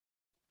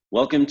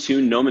Welcome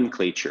to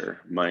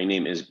Nomenclature. My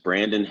name is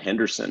Brandon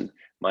Henderson.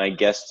 My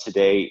guest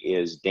today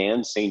is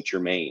Dan St.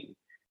 Germain,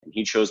 and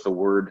he chose the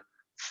word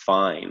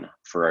fine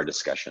for our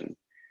discussion.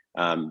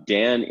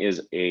 Dan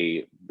is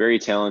a very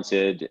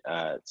talented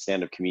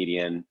stand-up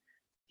comedian.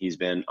 He's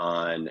been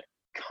on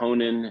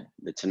Conan,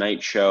 The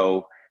Tonight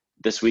Show,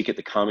 This Week at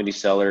the Comedy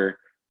Cellar,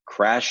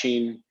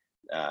 Crashing,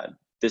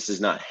 This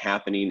Is Not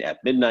Happening at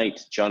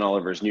Midnight, John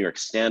Oliver's New York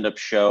stand-up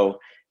show.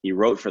 He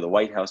wrote for the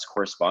White House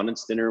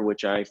Correspondents' Dinner,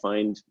 which I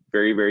find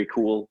very, very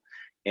cool,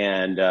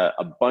 and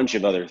a bunch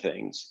of other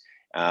things.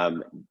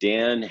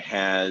 Dan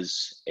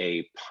has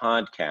a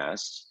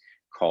podcast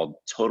called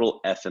Total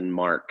Effin'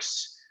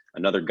 Marks,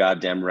 another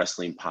goddamn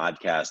wrestling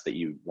podcast that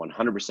you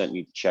 100%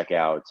 need to check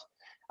out.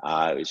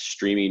 It's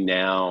streaming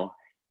now,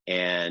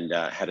 and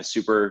had a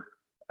super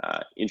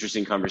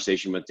interesting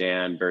conversation with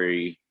Dan,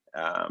 very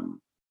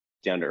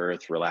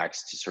down-to-earth,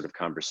 relaxed sort of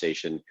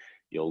conversation.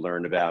 You'll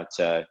learn about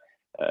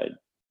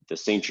the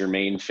St.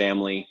 Germain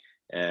family,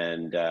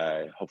 and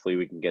hopefully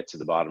we can get to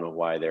the bottom of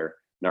why they're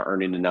not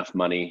earning enough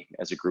money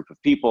as a group of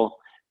people,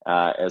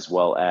 as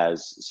well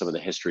as some of the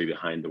history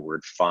behind the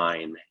word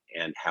fine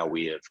and how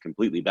we have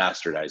completely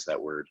bastardized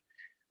that word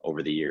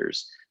over the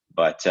years.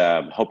 But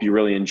hope you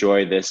really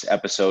enjoy this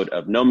episode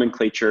of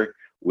Nomenclature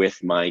with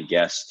my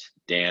guest,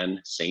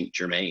 Dan St.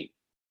 Germain.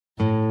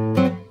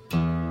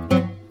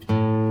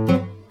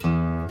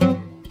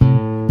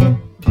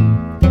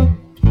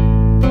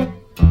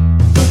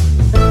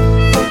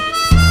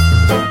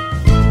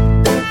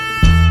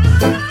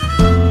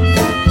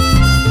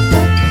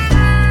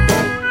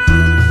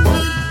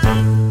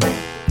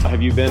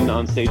 Been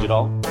on stage at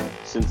all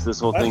since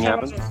this whole thing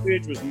happened? Last time I was on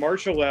stage was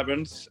March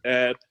 11th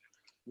at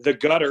The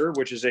Gutter,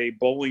 which is a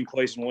bowling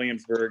place in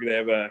Williamsburg. They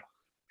have a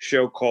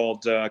show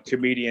called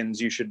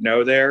Comedians You Should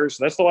Know there.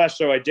 So that's the last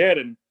show I did,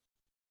 and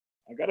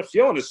I got a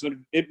feeling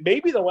it may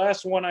be the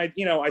last one. I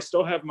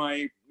still have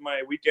my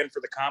weekend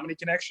for the Comedy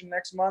Connection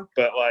next month,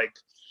 but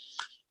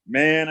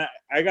man,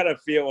 I got a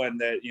feeling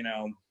that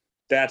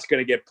that's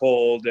going to get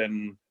pulled,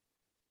 and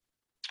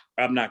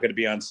I'm not going to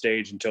be on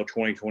stage until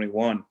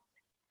 2021.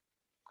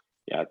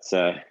 Yeah, it's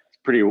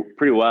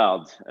pretty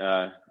wild.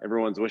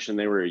 Everyone's wishing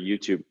they were a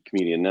YouTube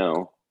comedian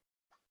now,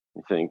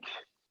 I think.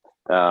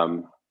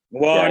 Not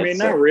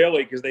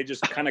really, because they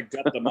just kind of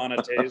got the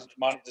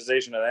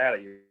monetization of that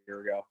a year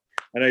ago.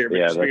 I know you're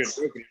joking.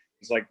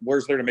 It's like,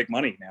 where's there to make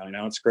money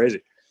now? It's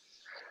crazy.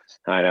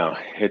 I know.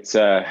 It's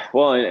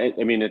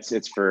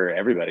it's for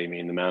everybody. I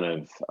mean, the amount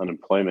of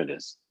unemployment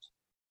is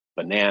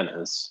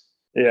bananas.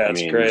 Yeah,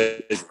 it's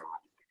crazy.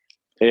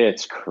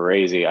 It's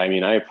crazy. I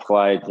mean, I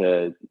applied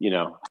to,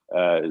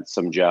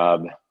 some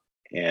job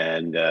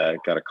and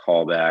got a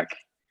call back,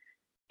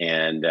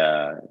 and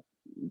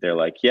they're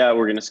like, yeah,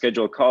 we're going to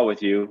schedule a call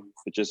with you.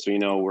 But just so you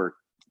know, we're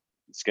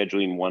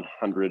scheduling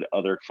 100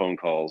 other phone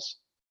calls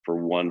for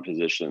one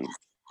position,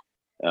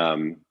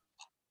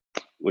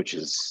 which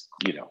is,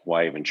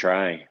 why even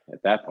try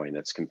at that point?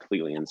 That's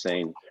completely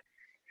insane.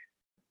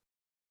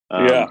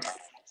 Yeah.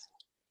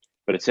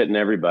 But it's hitting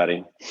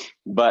everybody.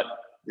 But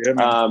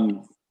yeah,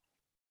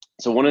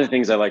 so one of the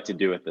things I like to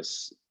do with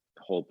this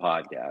whole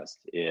podcast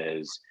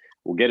is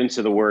we'll get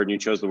into the word, and you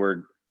chose the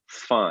word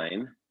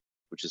fine,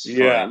 which is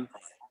fine.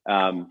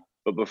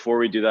 But before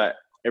we do that,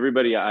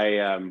 everybody,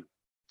 I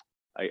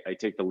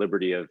take the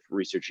liberty of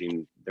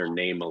researching their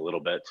name a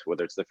little bit,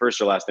 whether it's the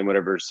first or last name,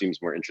 whatever seems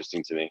more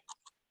interesting to me.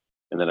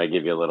 And then I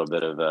give you a little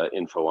bit of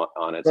info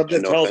on it.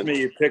 Something tells me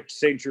you picked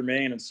St.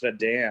 Germain instead of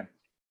Dan.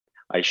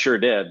 I sure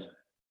did.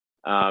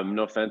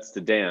 No offense to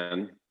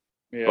Dan.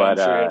 Yeah, but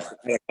I'm sure I have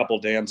a couple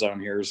Dans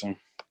on here. So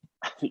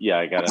yeah,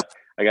 I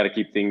gotta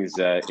keep things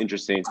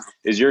interesting.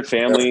 Is your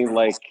family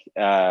like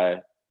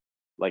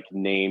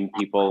name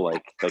people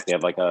like they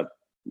have like a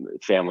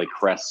family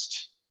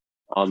crest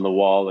on the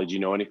wall? Did you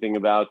know anything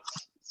about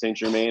Saint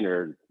Germain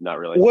or not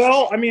really?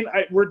 Well, I mean,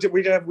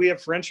 we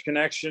have French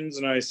connections,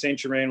 and Saint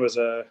Germain was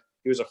a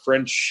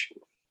French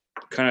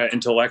kind of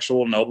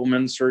intellectual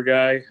nobleman sort of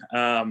guy,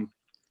 and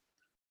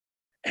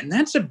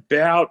that's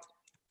about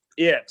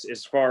it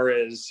as far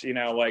as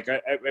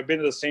I've been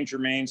to the Saint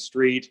Germain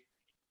Street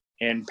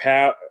in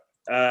Paris.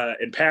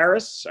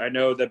 I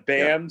know the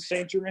band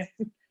Saint Germain.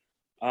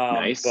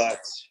 Nice. But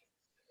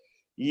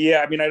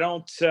yeah, I mean, I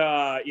don't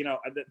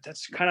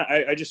that's kind of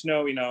I just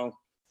know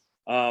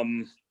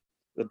the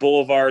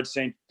Boulevard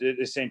Saint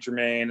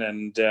Germain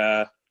and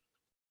that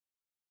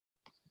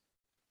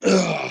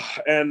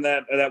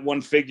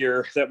one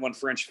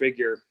French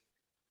figure.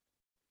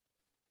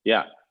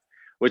 Yeah,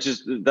 which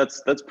is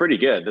that's pretty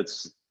good.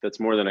 That's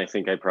more than I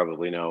think I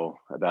probably know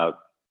about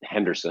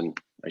Henderson.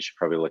 I should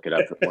probably look it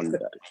up one day.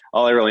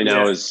 All I really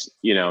know is,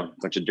 a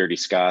bunch of dirty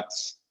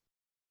Scots.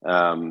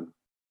 I don't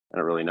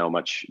really know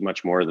much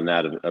more than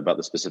that about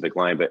the specific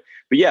line, but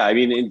yeah, I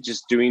mean,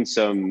 just doing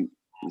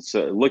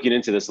looking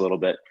into this a little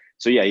bit.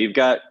 So yeah,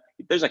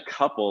 there's a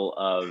couple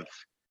of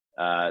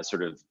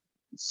sort of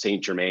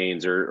Saint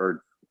Germains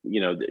or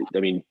I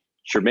mean,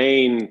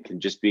 Germain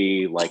can just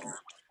be like,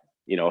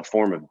 a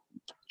form of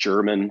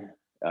German,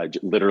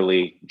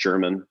 literally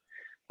German.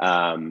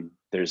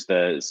 There's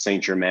the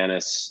Saint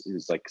Germanus,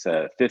 who's like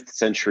a 5th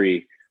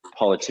century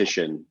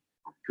politician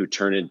who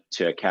turned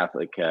into a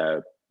Catholic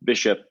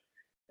bishop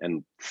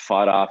and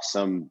fought off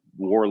some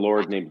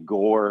warlord named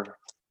Gore,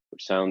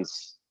 which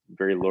sounds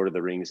very Lord of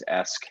the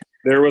Rings-esque.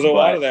 There was a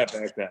lot of that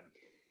back then.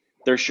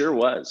 There sure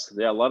was.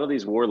 Yeah, a lot of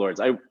these warlords.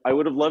 I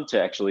would have loved to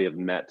actually have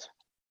met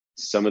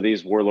some of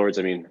these warlords.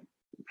 I mean,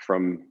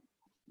 from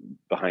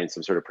behind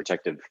some sort of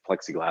protective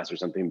plexiglass or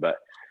something, but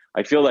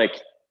I feel like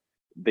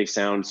they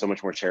sound so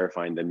much more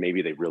terrifying than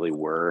maybe they really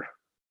were.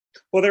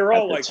 Well, they were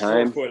all like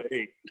time.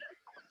 4'8".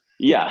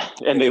 Yeah,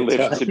 and they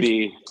lived to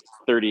be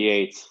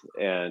 38,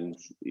 and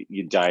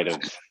you died of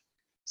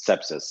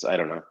sepsis. I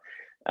don't know.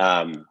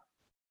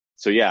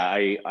 So yeah,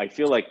 I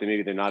feel like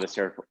maybe they're not as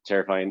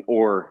terrifying,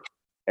 or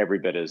every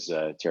bit as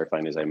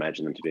terrifying as I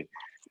imagine them to be.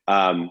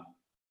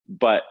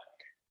 But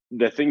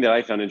the thing that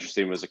I found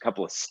interesting was a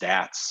couple of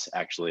stats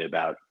actually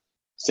about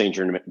Saint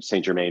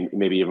Germain,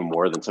 maybe even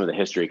more than some of the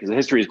history, because the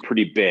history is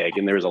pretty big,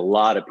 and there was a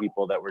lot of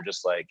people that were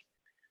just like,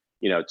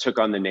 took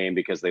on the name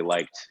because they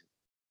liked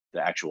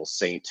the actual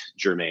Saint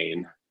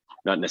Germain,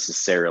 not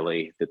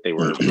necessarily that they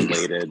were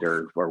related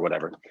or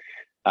whatever.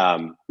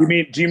 Do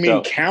you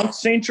mean Count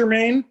Saint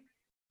Germain?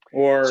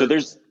 Or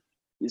there's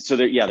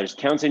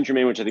Count Saint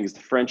Germain, which I think is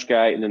the French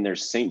guy, and then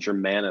there's Saint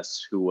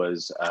Germanus, who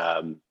was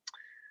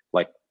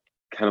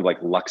kind of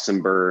like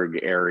Luxembourg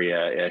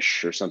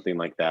area-ish or something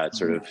like that,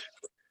 sort of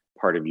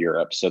part of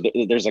Europe. So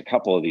there's a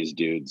couple of these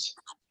dudes.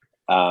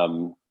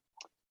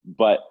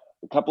 But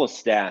a couple of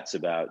stats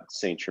about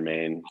Saint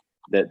Germain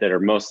that are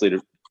mostly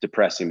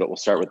depressing, but we'll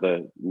start with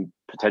the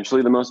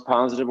potentially the most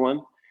positive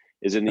one,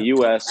 is in the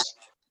US,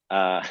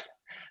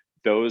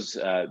 those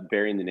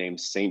bearing the name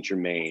Saint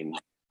Germain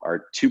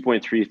are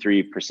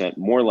 2.33%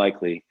 more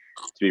likely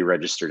to be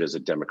registered as a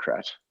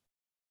Democrat.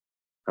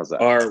 How's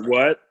that? Are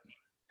what?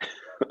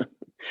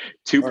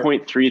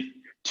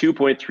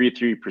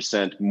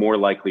 2.33% more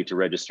likely to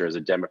register as a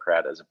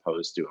Democrat as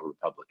opposed to a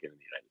Republican in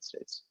the United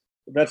States.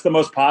 That's the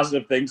most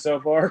positive thing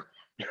so far.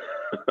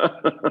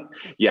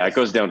 Yeah, it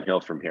goes downhill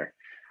from here.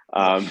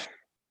 So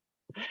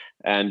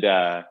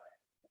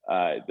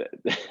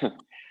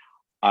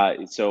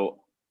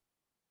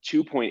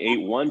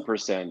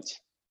 2.81%,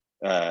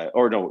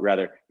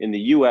 in the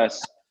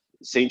US,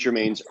 Saint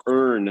Germain's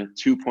earn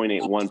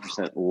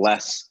 2.81%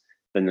 less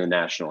than the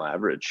national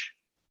average.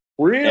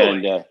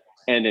 Really?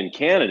 And in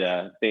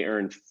Canada, they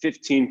earn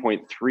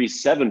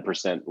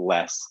 15.37%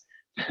 less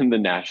than the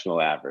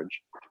national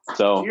average.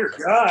 So, dear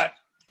God,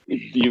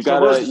 you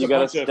gotta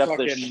step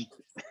the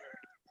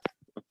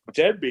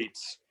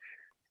deadbeats.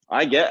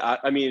 I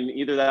mean,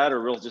 either that or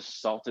real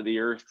just salt of the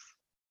earth,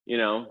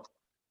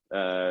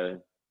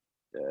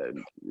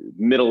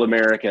 middle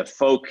America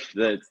folk.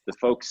 The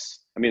folks.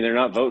 I mean, they're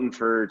not voting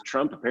for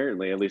Trump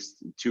apparently, at least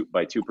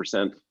by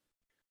 2%.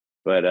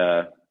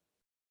 But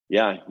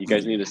yeah, you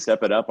guys need to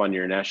step it up on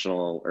your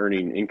national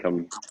earning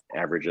income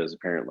averages,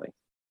 apparently.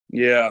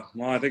 Yeah,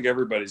 well, I think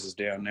everybody's is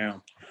down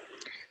now.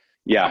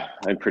 Yeah,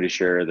 I'm pretty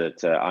sure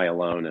that I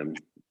alone am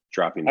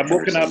dropping. I'm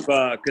looking up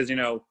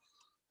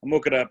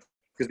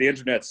because the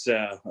internet's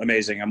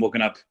amazing. I'm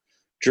looking up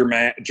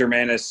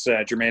Germanus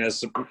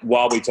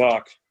while we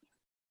talk.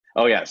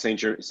 Oh yeah, Saint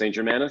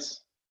Germanus.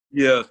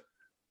 Yeah.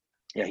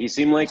 Yeah, he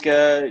seemed like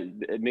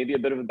maybe a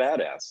bit of a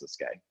badass. This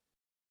guy.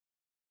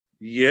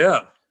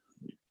 Yeah.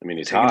 I mean,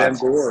 he's taking hot. down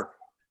Gore.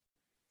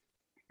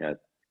 Yeah,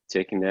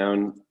 taking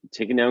down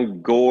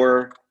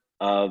Gore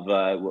of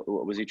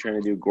what was he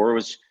trying to do? Gore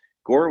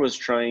was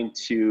trying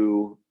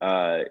to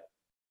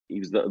he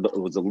was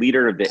the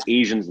leader of the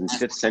Asians in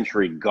 5th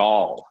century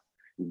Gaul.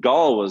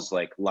 Gaul was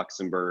like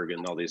Luxembourg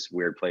and all these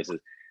weird places.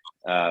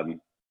 But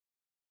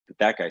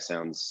that guy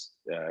sounds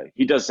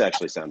he does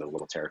actually sound a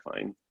little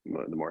terrifying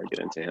the more I get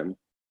into him.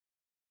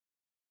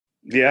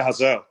 Yeah, how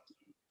so?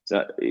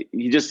 So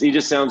he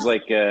just sounds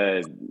like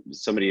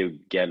somebody who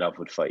Gandalf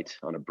would fight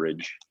on a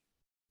bridge.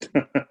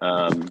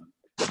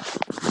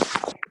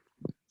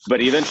 But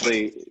he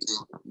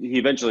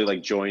eventually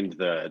like joined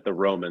the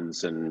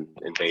Romans and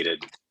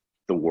invaded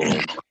the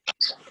world.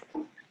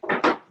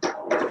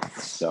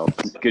 So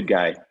good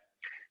guy.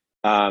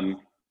 So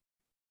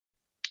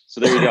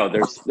there you go.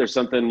 There's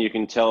something you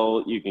can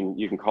call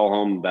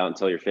home about and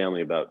tell your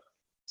family about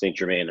Saint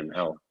Germain and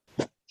how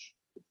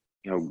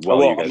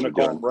well you guys are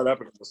doing. Right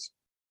up into this.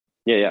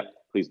 Yeah,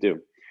 please do.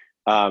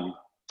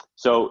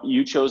 So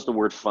you chose the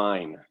word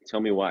fine. Tell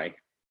me why.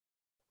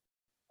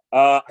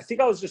 I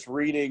think I was just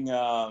reading.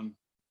 I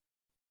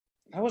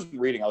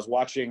wasn't reading. I was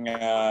watching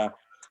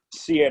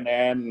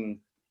CNN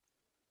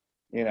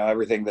and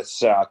everything that's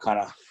kind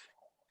of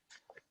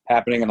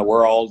happening in the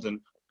world, and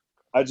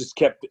I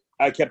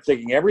kept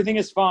thinking everything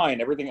is fine,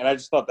 everything, and I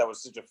just thought that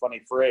was such a funny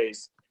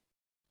phrase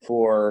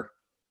for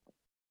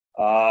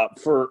what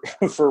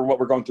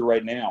we're going through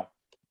right now.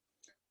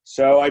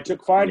 So I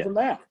took fine from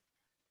that.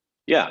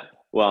 Yeah.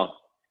 Well,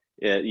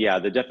 yeah.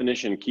 The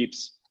definition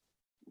keeps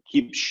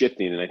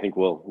shifting, and I think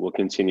we'll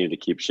continue to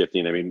keep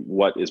shifting. I mean,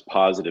 what is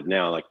positive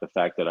now? Like the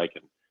fact that I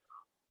can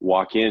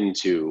walk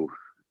into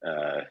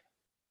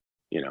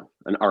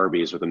an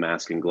Arby's with a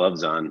mask and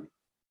gloves on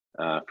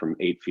from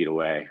 8 feet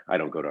away. I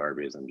don't go to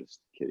Arby's. I'm just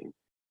kidding.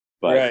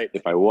 But Right.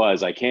 if I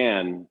was, I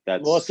can.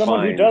 That's well, as someone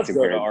fine who does go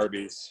compared. to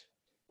Arby's.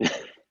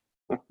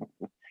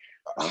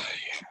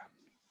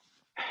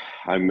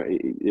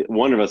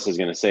 One of us is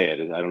going to say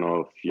it. I don't know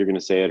if you're going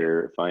to say it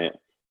or if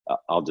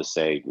I'll just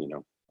say,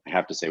 I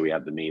have to say we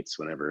have the meats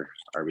whenever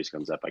Arby's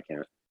comes up. I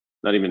can't,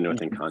 not even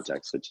within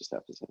context. I just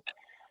have to say.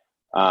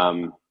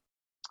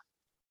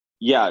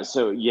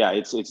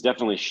 It's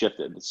definitely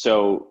shifted.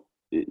 So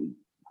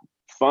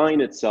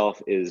fine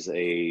itself is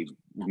a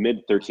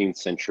mid 13th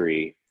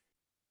century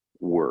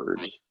word,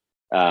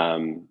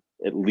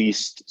 at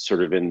least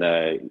sort of in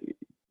the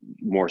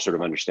more sort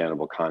of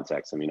understandable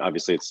context. I mean,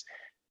 obviously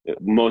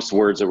most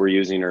words that we're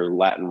using are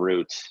Latin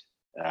root,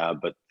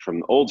 but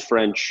from Old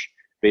French,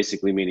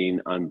 basically meaning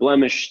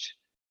unblemished,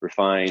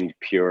 refined,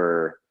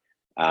 pure,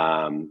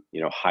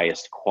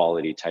 highest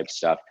quality type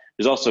stuff.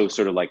 There's also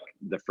sort of like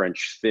the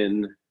French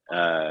fin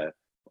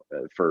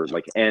for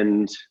like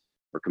end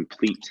or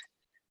complete,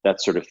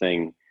 that sort of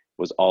thing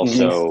was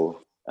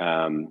also,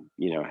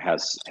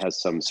 has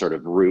some sort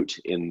of root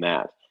in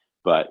that.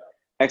 But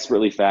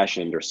expertly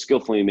fashioned or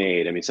skillfully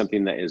made, I mean,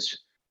 something that is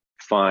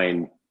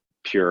fine,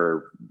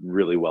 pure,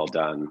 really well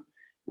done,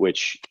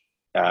 which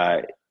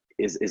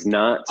is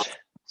not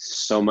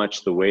so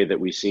much the way that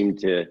we seem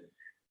to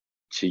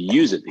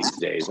use it these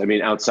days. I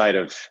mean, outside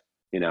of,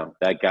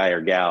 that guy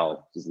or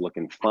gal is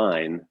looking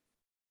fine,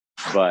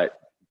 but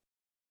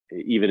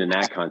even in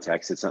that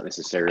context, it's not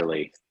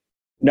necessarily.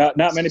 Not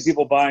many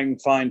people buying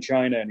fine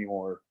china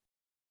anymore.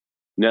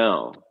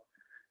 No.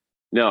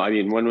 I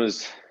mean, when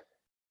was,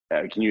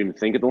 can you even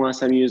think of the last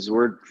time you used the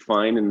word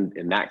fine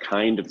in that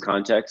kind of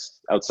context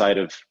outside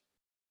of,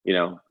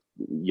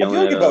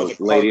 yelling at a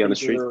lady on the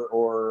street?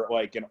 Or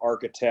like an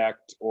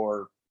architect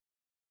or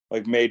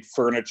like made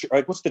furniture.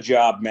 Like what's the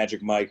job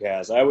Magic Mike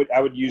has? I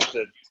would use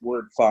the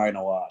word fine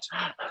a lot.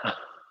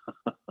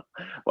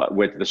 What,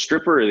 with the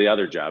stripper or the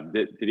other job?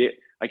 Did he?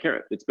 I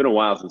can't. It's been a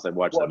while since I've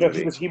watched that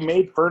movie. He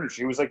made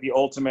furniture. He was like the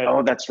ultimate.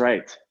 Oh, that's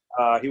right.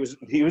 He was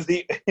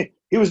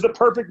the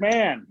perfect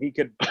man. He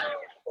could.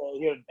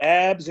 He had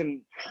abs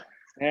and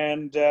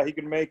he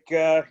could make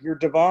your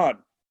divan.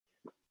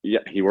 Yeah,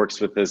 he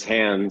works with his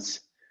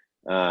hands.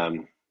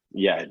 Of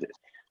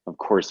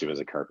course he was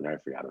a carpenter. I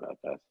forgot about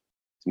that.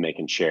 He's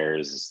making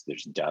chairs.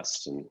 There's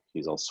dust and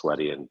he's all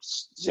sweaty and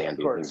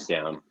sanding things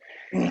down.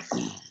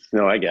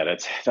 No, I get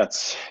it.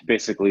 That's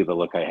basically the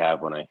look I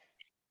have when I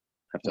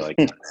have to like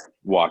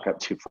walk up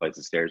 2 flights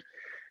of stairs.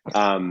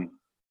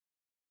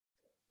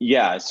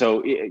 It's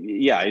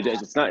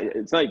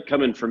not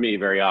coming for me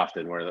very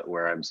often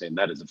where I'm saying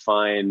that is a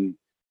fine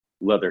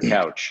leather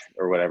couch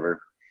or whatever.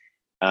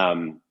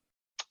 And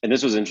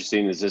this was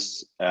interesting. This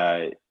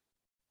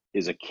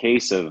is a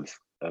case of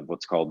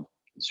what's called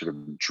sort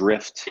of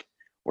drift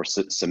or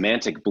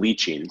semantic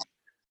bleaching,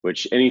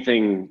 which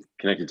anything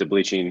connected to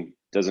bleaching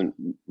doesn't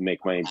make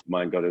my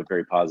mind go to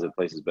very positive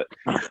places. But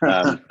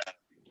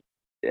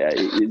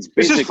it's basically.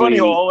 It's just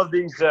funny. All of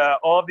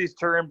these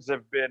terms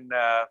have been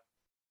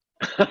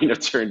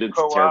turned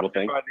into terrible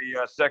things by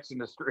the sex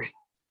industry.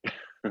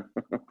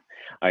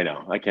 I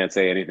know. I can't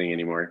say anything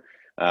anymore.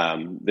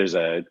 There's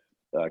a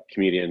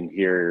comedian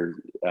here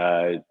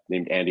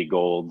named Andy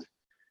Gold,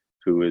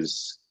 who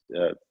is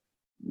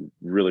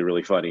really,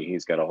 really funny.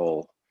 He's got a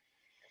whole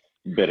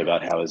bit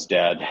about how his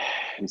dad,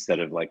 instead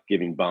of like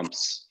giving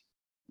bumps,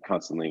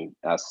 constantly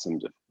asks him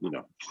to,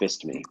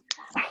 fist me.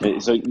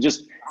 So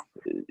just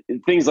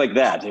things like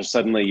that. There's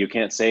suddenly you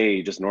can't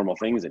say just normal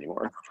things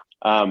anymore.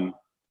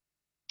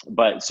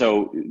 But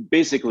so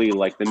basically,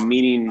 like the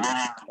meaning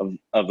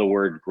of the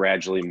word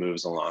gradually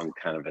moves along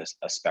kind of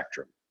a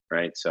spectrum,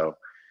 right? So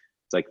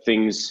it's like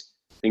things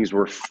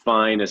were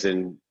fine, as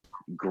in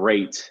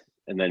great,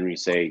 and then we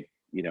say,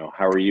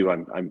 how are you?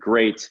 I'm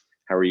great.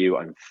 How are you?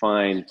 I'm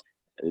fine.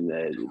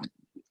 And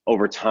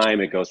over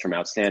time, it goes from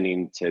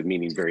outstanding to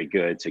meaning very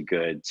good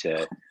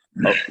to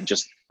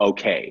just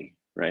okay,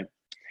 right?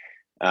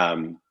 I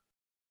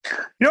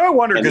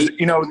wonder because the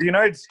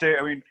United States.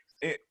 I mean,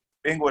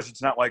 English.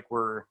 It's not like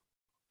we're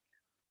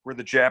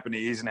the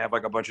Japanese and have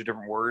like a bunch of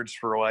different words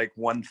for like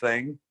one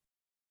thing,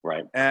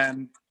 right?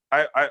 And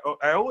I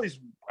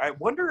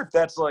wonder if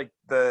that's like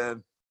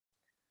the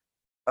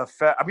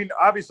effect. I mean,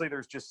 obviously,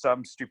 there's just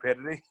some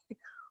stupidity,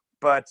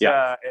 but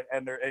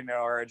and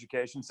our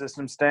education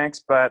system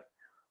stinks. But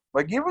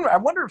like, even I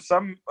wonder if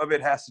some of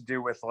it has to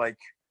do with like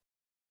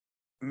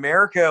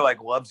America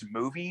like loves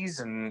movies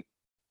and.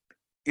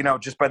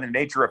 Just by the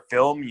nature of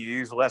film, you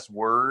use less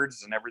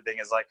words and everything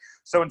is like,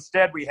 so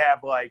instead we have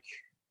like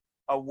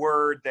a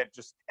word that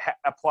just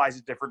applies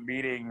a different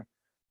meaning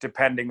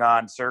depending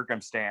on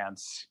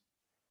circumstance.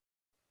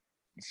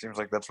 It seems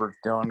like that's where it's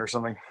going or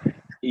something.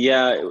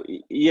 Yeah.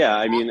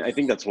 I mean, I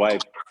think that's why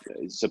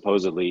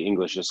supposedly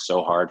English is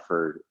so hard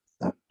for,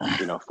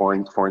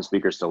 foreign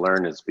speakers to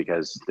learn, is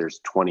because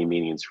there's 20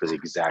 meanings for the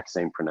exact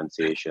same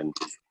pronunciation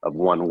of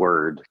one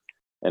word.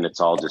 And it's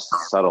all just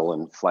subtle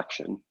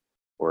inflection.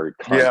 or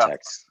Yeah.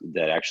 context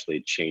that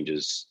actually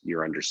changes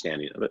your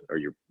understanding of it or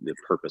the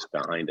purpose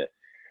behind it.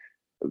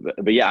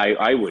 But yeah,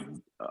 I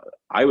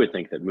would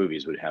think that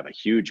movies would have a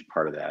huge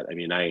part of that. I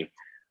mean, I'm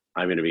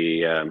going to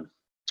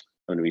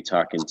be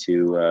talking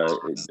to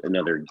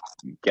another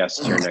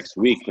guest here next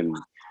week, and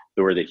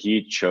the word that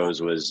he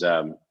chose was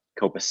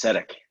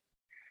copacetic.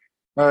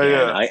 Oh And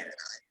yeah.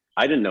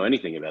 I didn't know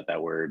anything about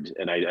that word,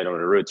 and I don't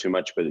want to ruin it too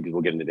much, but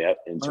we'll get into that.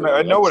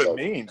 I know what it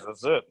means.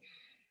 That's it.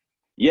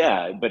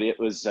 Yeah, but it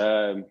was.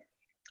 I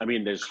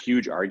mean, there's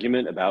huge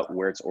argument about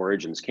where its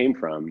origins came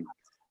from,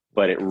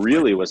 but it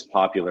really was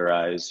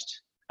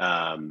popularized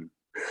by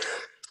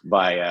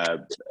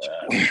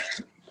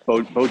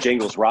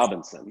Bojangles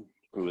Robinson,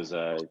 who was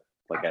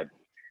like a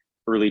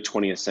early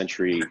 20th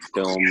century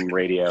film,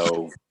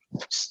 radio,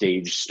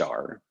 stage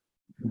star.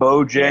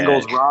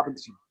 Bojangles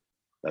Robinson.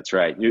 That's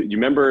right. You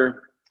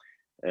remember?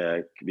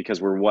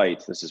 Because we're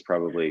white, this is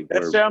probably.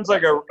 That sounds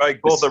like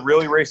both a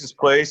really racist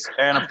place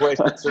and a place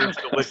that serves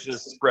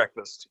delicious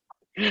breakfast.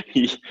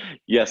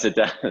 Yes, it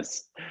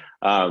does.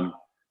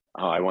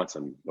 I want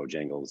some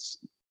Bojangles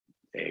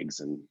eggs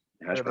and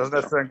hash browns. Doesn't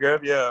that sound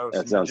good? Yeah,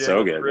 that sounds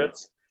so good.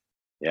 Grits.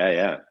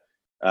 Yeah.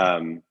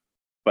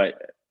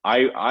 But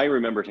I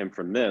remembered him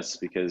from this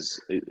because,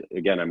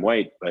 again, I'm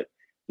white. But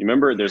you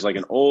remember, there's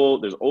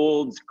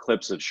old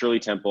clips of Shirley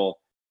Temple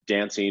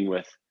dancing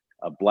with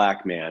a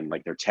black man,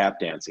 like they're tap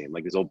dancing,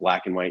 like these old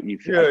black and white. I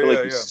feel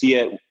like you see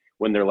it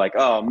when they're like,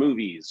 watch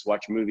movies,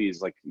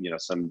 like,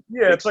 some.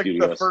 Yeah, it's like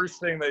studios. The first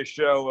thing they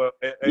show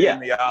in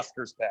the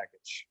Oscars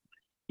package.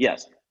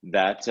 Yes,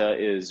 that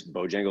is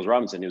Bojangles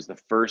Robinson. It was the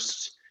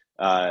first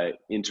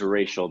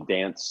interracial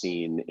dance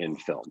scene in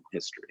film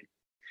history.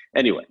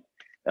 Anyway,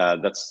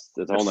 that's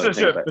a whole nother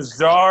thing. Such a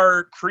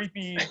bizarre,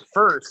 creepy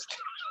first.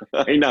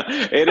 I know,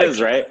 it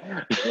is, right?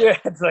 Yeah,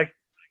 it's like,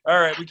 all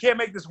right, we can't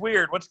make this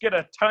weird. Let's get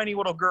a tiny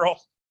little girl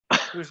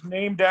who's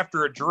named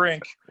after a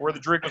drink, or the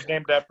drink was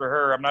named after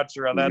her. I'm not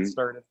sure how that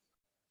started.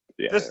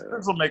 Yeah. This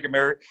will make it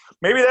merry.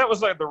 Maybe that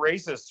was like the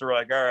racists were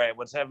like, all right,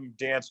 let's have him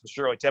dance with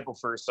Shirley Temple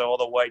first, so all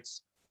the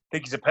whites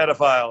think he's a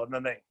pedophile, and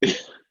then they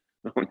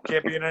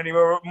can't be in any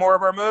more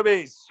of our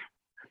movies.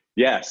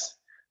 Yes.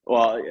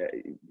 Well,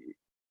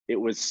 it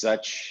is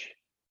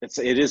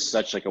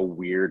such like a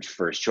weird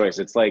first choice.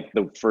 It's like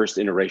the first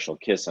interracial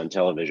kiss on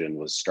television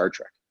was Star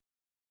Trek.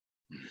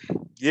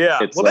 Yeah,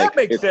 that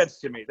makes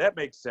sense to me. That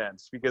makes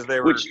sense because they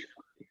were.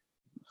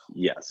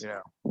 Yes.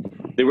 Yeah.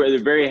 They're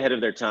very ahead of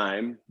their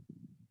time,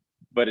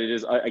 but it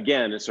is,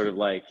 again, it's sort of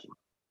like,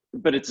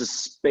 but it's a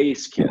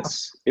space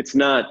kiss. It's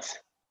not.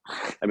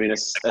 I mean, a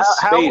space.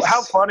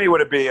 How funny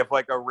would it be if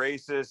like a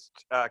racist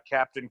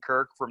Captain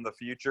Kirk from the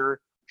future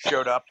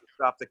showed up to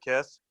stop the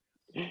kiss?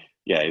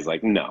 Yeah, he's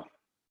like, no.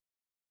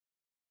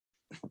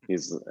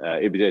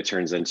 It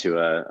turns into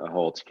a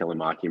whole To Kill a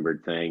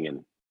Mockingbird thing,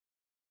 and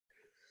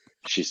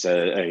she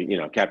said,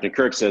 Captain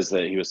Kirk says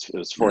that it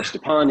was forced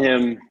upon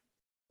him.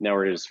 Now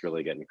we're just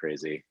really getting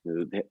crazy.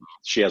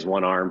 She has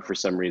one arm for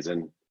some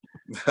reason,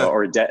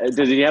 or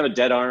did he have a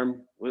dead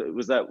arm?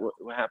 Was that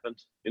what happened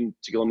in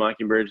To Kill a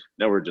Mockingbird?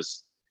 No, we're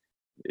just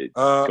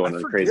going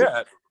on crazy.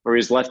 Or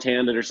he's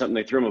left-handed or something.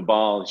 They threw him a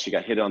ball, and she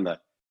got hit on the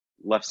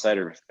left side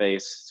of her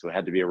face, so it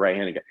had to be a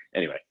right-handed guy.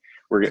 Anyway,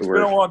 it's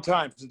been a long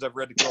time since I've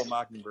read To Kill a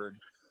Mockingbird.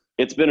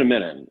 It's been a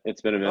minute.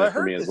 It's been a minute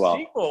for me as well. I heard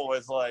the sequel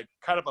was like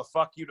kind of a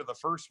fuck you to the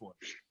first one.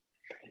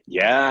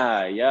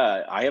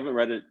 Yeah. I haven't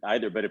read it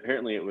either, but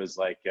apparently it was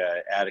like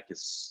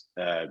Atticus.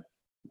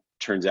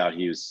 Turns out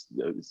he was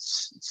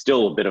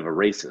still a bit of a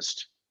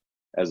racist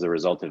as a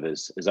result of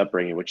his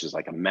upbringing, which is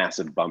like a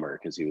massive bummer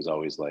because he was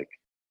always like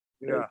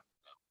the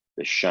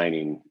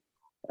shining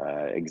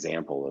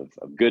example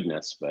of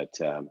goodness. But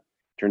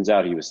turns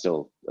out he was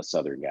still a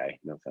Southern guy.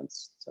 No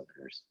offense,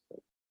 Southerners. But,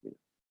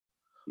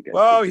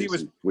 he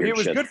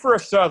was good for a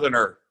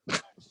Southerner.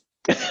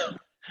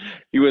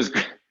 He was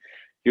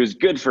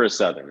good for a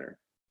Southerner.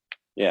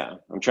 Yeah,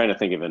 I'm trying to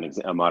think of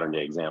a modern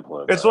day example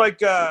of. It's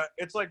like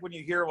when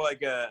you hear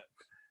like an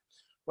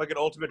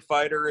Ultimate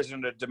Fighter is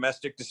in a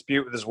domestic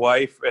dispute with his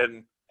wife,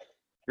 and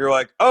you're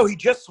like, oh, he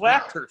just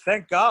slapped her.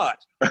 Thank God.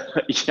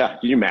 Yeah, can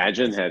you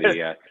imagine had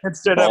he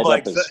instead of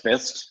like his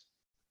fist?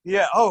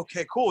 Yeah. Oh,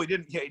 okay. Cool. He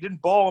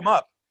didn't ball him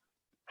up.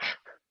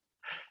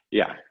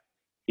 Yeah.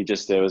 He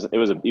just it was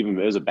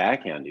a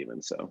backhand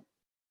even, so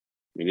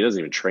I mean he doesn't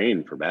even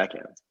train for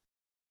backhands.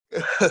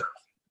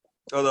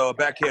 Although a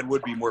backhand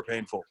would be more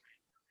painful.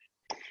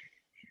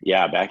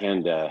 Yeah,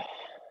 backhand's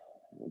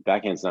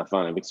not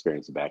fun. I've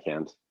experienced a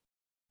backhand.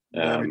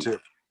 Me too.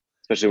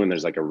 Especially when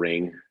there's like a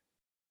ring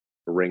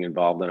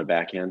involved in a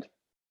backhand.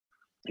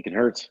 It can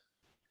hurt.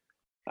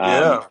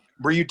 Yeah.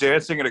 Were you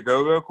dancing at a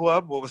go-go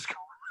club? What was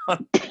going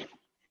on?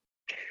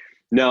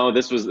 No,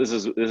 this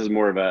is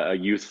more of a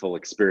youthful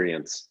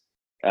experience.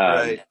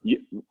 Right.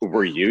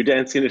 Were you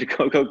dancing at a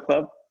go-go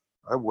club?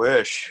 I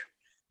wish.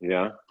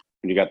 Yeah.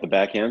 When you got the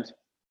backhand?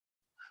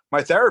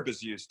 My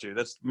therapist used to.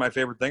 That's my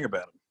favorite thing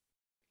about him.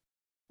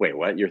 Wait,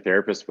 what? Your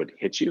therapist would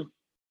hit you?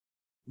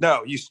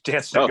 No, you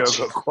dance at a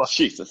go-go club.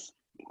 Jesus.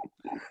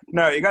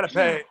 No, you got to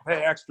pay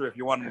extra if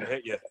you want him to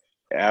hit you.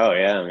 Oh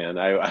yeah, man.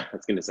 I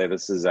was gonna say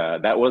this is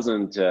that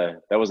wasn't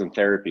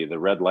therapy. The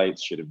red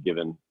lights should have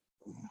given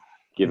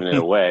it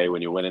away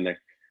when you went in there.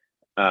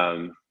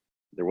 Um,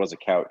 there was a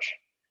couch.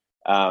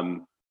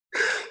 Um,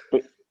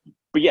 but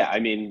but yeah, I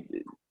mean,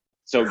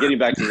 so getting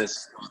back to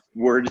this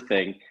word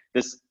thing,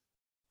 this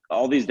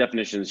all these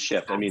definitions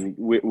shift. I mean,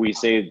 we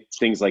say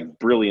things like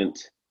brilliant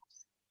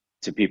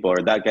to people,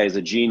 or that guy's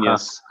a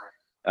genius.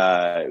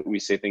 We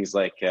say things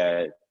like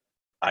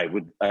I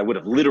would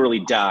have literally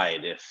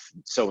died if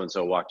so and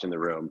so walked in the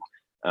room.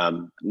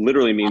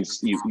 Literally means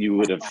you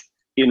would have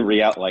in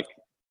reality, like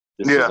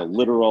this is a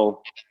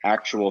literal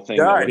actual thing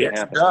that would have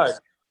happened.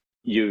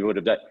 You would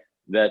have died.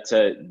 That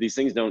these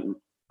things don't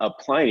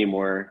apply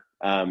anymore.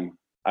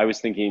 I was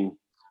thinking,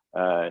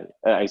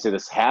 I say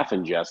this half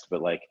in jest,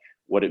 but like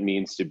what it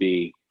means to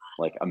be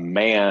like a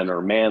man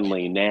or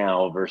manly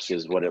now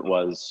versus what it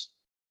was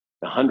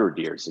 100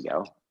 years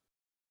ago.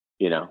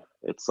 You know,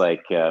 it's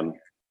like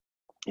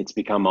it's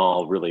become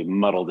all really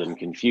muddled and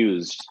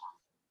confused.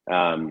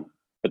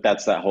 But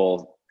that's that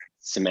whole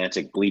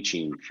semantic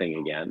bleaching thing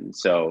again.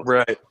 So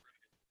Right.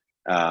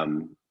 A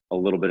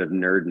little bit of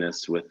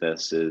nerdness with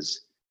this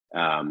is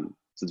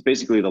so it's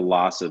basically the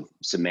loss of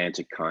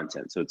semantic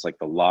content. So it's like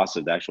the loss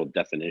of the actual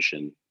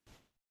definition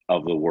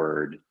of the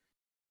word,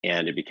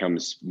 and it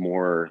becomes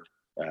more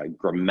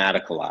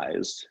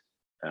grammaticalized.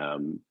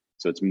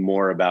 So it's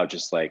more about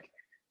just like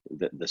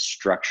the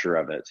structure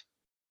of it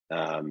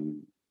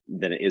than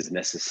it is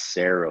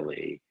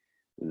necessarily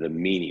the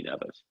meaning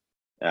of it.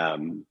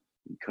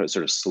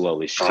 Sort of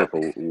slowly strip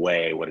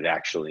away what it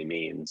actually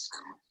means,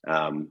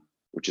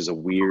 which is a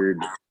weird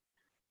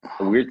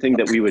thing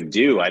that we would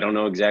do. I don't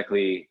know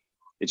exactly.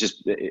 Is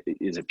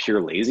it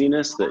pure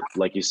laziness that,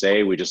 like you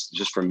say, we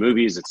just from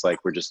movies, it's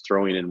like we're just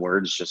throwing in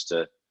words just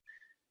to.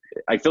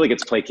 I feel like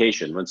it's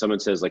placation when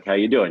someone says like, "How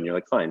you doing?" You're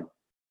like, "Fine."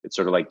 It's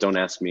sort of like, don't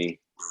ask me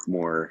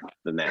more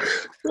than that.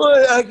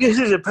 Well, I guess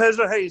it depends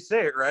on how you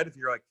say it, right? If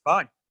you're like,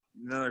 fine,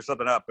 then there's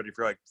something up. But if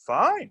you're like,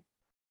 fine,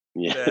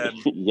 Yeah, then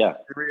yeah,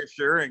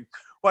 reassuring.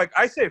 Like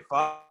I say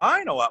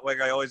fine a lot. Like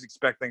I always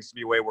expect things to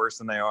be way worse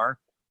than they are.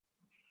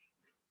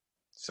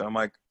 So I'm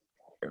like,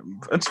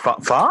 it's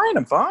fine.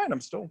 I'm fine.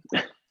 I'm still.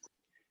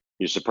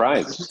 You're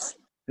surprised.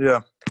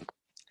 Yeah.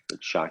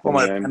 It's shocking. Well,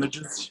 my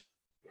appendages.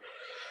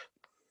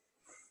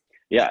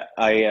 Yeah,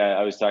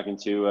 I was talking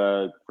to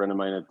a friend of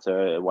mine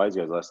at Wise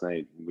Guys last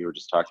night. We were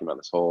just talking about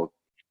this whole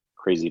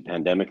crazy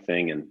pandemic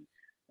thing, and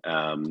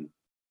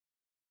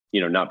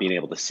not being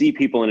able to see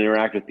people and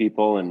interact with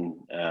people, and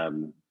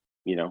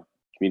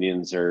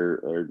comedians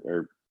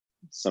are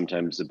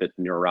sometimes a bit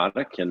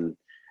neurotic and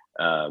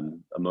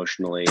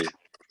emotionally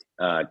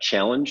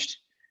challenged,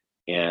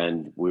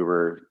 and we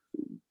were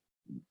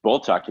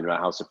both talking about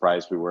how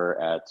surprised we were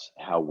at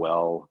how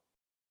well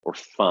or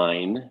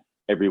fine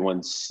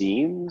everyone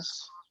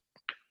seems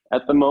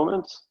at the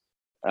moment.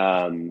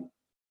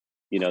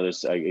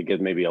 There's I guess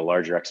maybe a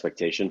larger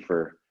expectation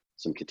for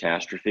some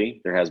catastrophe.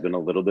 There has been a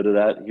little bit of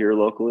that here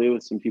locally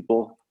with some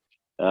people.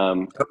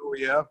 Oh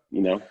yeah.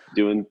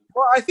 Doing.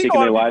 Well, I think taking a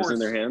lot their of lives people in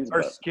their hands.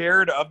 Are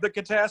scared of the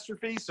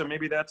catastrophe, so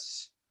maybe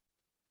that's.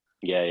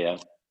 Yeah.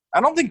 I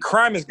don't think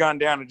crime has gone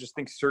down. I just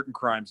think certain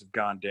crimes have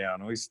gone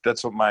down. At least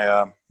that's what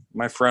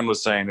my friend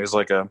was saying. He's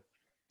like a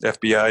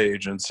FBI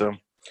agent. So.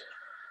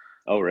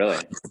 Oh really?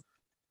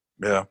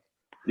 Yeah.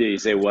 Did you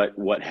say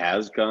what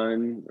has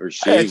gone or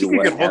I think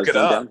you could look it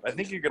up. down? I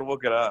think you could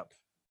look it up.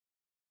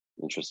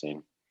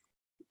 Interesting.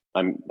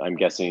 I'm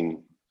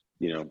guessing,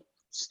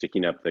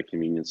 sticking up the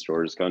convenience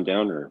store has gone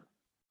down, or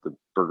the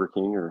Burger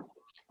King or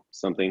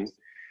something.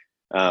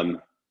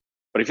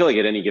 But I feel like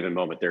at any given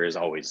moment there is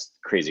always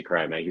crazy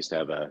crime. I used to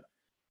have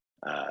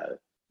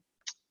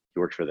he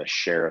worked for the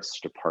sheriff's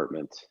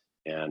department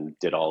and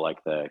did all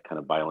like the kind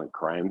of violent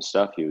crime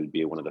stuff. He would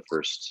be one of the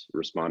first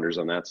responders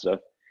on that stuff.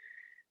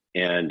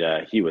 And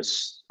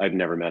I've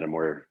never met a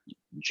more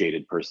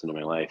jaded person in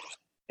my life.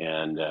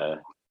 And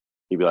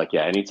he'd be like,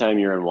 yeah, anytime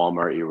you're in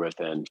Walmart, you're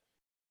within,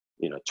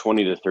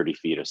 20 to 30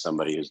 feet of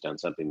somebody who's done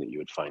something that you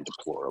would find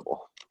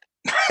deplorable.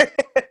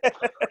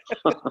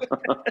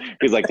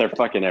 He's like, they're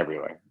fucking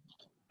everywhere.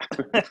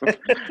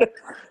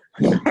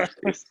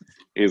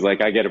 he's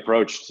like, I get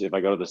approached if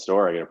I go to the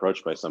store. I get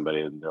approached by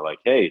somebody, and they're like,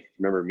 "Hey,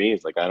 remember me?"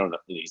 It's like, I don't know.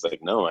 He's like,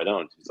 "No, I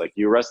don't." He's like,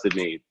 "You arrested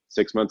me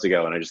 6 months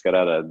ago, and I just got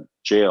out of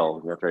jail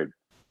after I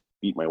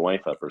beat my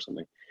wife up or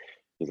something."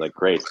 He's like,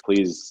 "Great,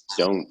 please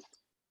don't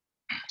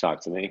talk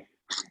to me."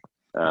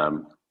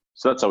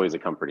 So that's always a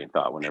comforting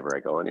thought whenever I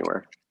go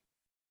anywhere,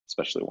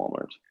 especially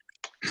Walmart.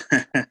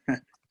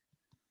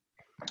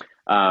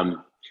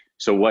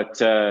 So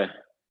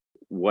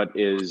what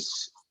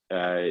is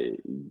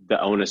the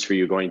onus for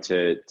you going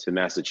to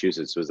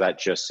Massachusetts? Was that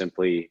just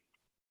simply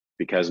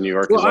because New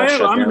York is all shut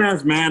down? I'm an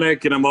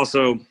asthmatic, and I'm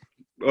also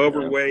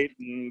overweight,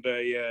 and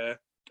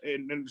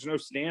there's no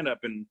stand-up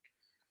in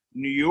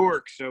New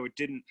York, so it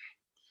didn't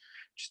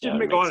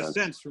make a lot of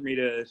sense for me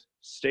to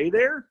stay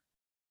there.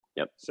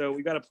 Yep. So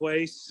we got a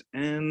place,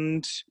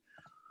 and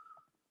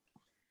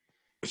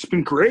it's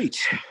been great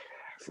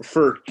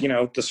for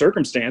the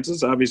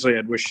circumstances. Obviously,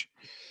 I'd wish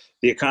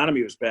the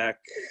economy was back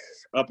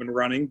up and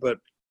running. But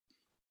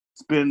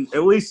it's been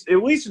at least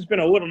it's been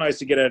a little nice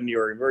to get out of New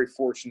York. I'm very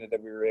fortunate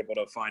that we were able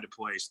to find a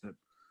place that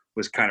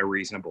was kind of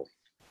reasonable.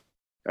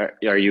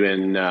 Are you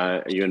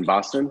in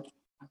Boston?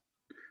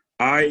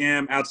 I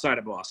am outside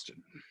of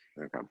Boston.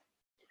 Okay.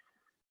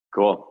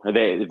 Cool. Have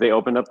they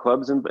opened up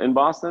clubs in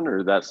Boston, or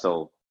is that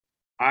still?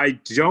 I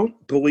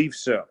don't believe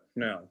so.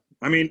 No.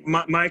 I mean,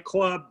 my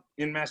club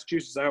in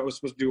Massachusetts, I was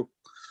supposed to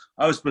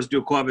do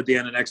a club at the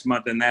end of next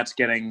month, and that's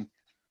getting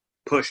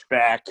pushed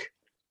back.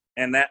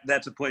 And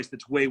that's a place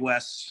that's way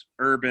less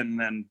urban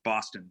than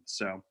Boston.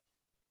 So,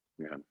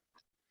 yeah.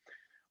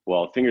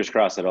 Well, fingers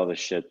crossed that all this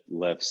shit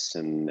lifts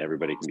and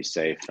everybody can be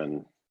safe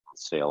and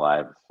stay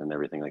alive and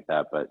everything like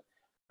that. But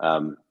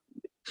I'm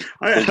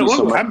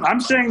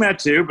saying that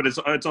too, but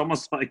it's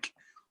almost like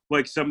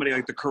somebody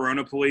like the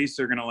Corona police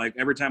are gonna, like,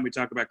 every time we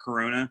talk about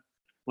Corona,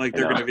 like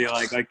they're gonna be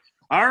like,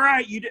 all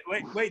right, you did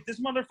wait, this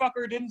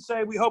motherfucker didn't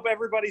say we hope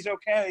everybody's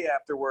okay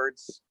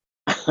afterwards.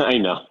 I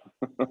know.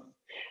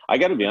 I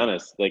got to be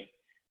honest. Like,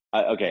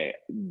 okay,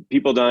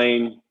 people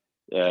dying,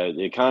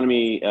 the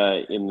economy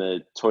in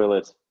the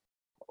toilet,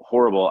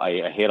 horrible.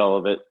 I hate all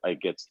of it. I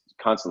get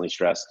constantly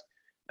stressed.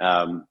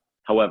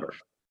 However,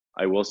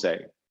 I will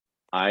say,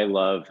 I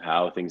love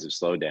how things have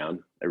slowed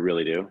down. I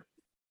really do.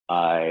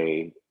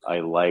 I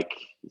like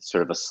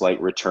sort of a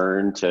slight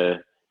return to,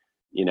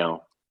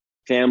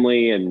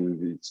 family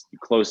and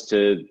close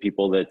to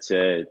people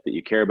that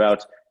you care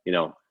about.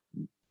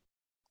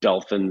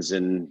 Dolphins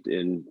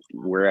in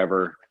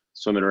wherever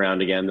swimming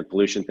around again. The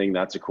pollution thing,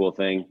 that's a cool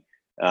thing.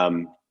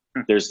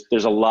 There's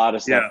a lot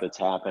of stuff that's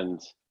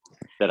happened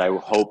that I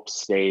hope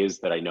stays,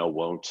 that I know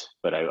won't,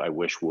 but I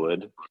wish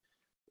would.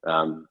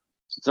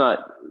 It's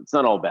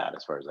not all bad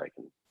as far as I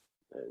can.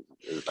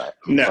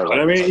 No,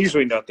 I mean,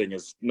 usually nothing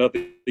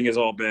is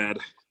all bad.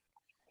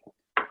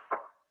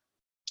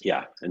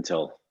 Yeah,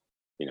 until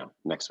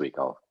next week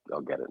I'll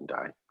get it and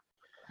die.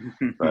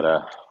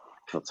 But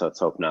let's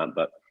hope not.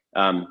 But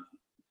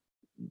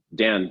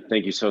Dan,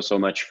 thank you so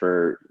much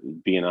for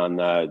being on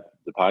the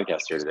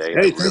podcast here today.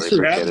 Hey, thanks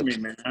for having me,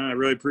 man. I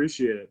really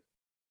appreciate it.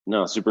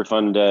 No, super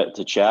fun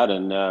to chat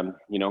and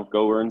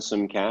go earn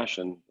some cash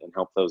and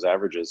help those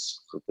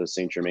averages with the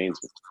St. Germains.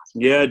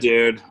 Yeah,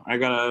 dude. I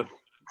gotta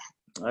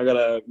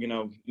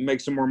make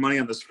some more money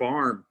on this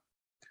farm.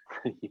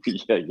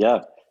 yeah,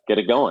 get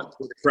it going.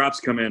 The crops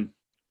come in.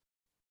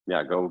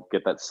 Yeah, go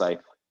get that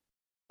scythe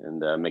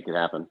and make it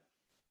happen.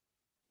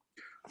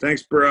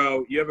 Thanks,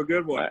 bro. You have a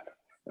good one.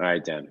 All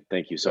right, Dan.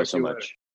 Thank you so much.